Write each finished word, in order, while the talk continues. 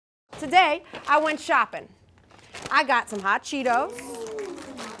today I went shopping. I got some hot Cheetos.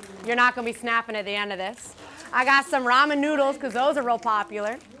 You're not going to be snapping at the end of this. I got some ramen noodles because those are real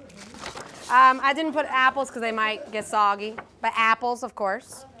popular. I didn't put apples because they might get soggy, but apples, of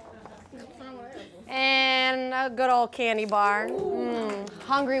course. And a good old candy bar.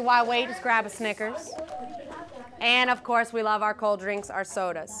 Hungry, why wait? Just grab a Snickers. And, of course, we love our cold drinks, our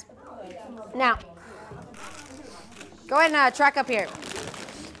sodas. Now, go ahead and trek up here.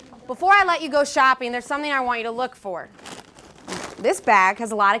 Before I let you go shopping, there's something I want you to look for. This bag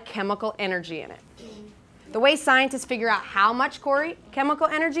has a lot of chemical energy in it. The way scientists figure out how much chemical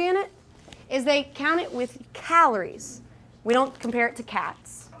energy in it is they count it with calories. We don't compare it to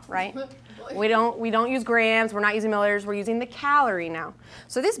cats, right? We don't use grams, we're not using milliliters, we're using the calorie now.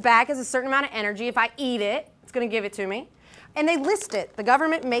 So this bag has a certain amount of energy. If I eat it, it's going to give it to me. And they list it. The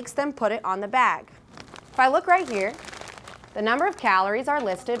government makes them put it on the bag. If I look right here, the number of calories are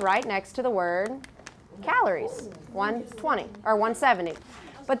listed right next to the word calories, 120 or 170.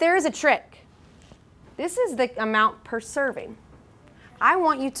 But there is a trick. This is the amount per serving. I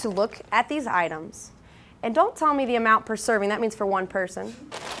want you to look at these items and don't tell me the amount per serving. That means for one person.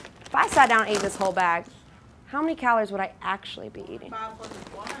 If I sat down and ate this whole bag, how many calories would I actually be eating?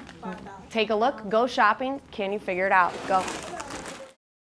 Take a look, go shopping. Can you figure it out? Go.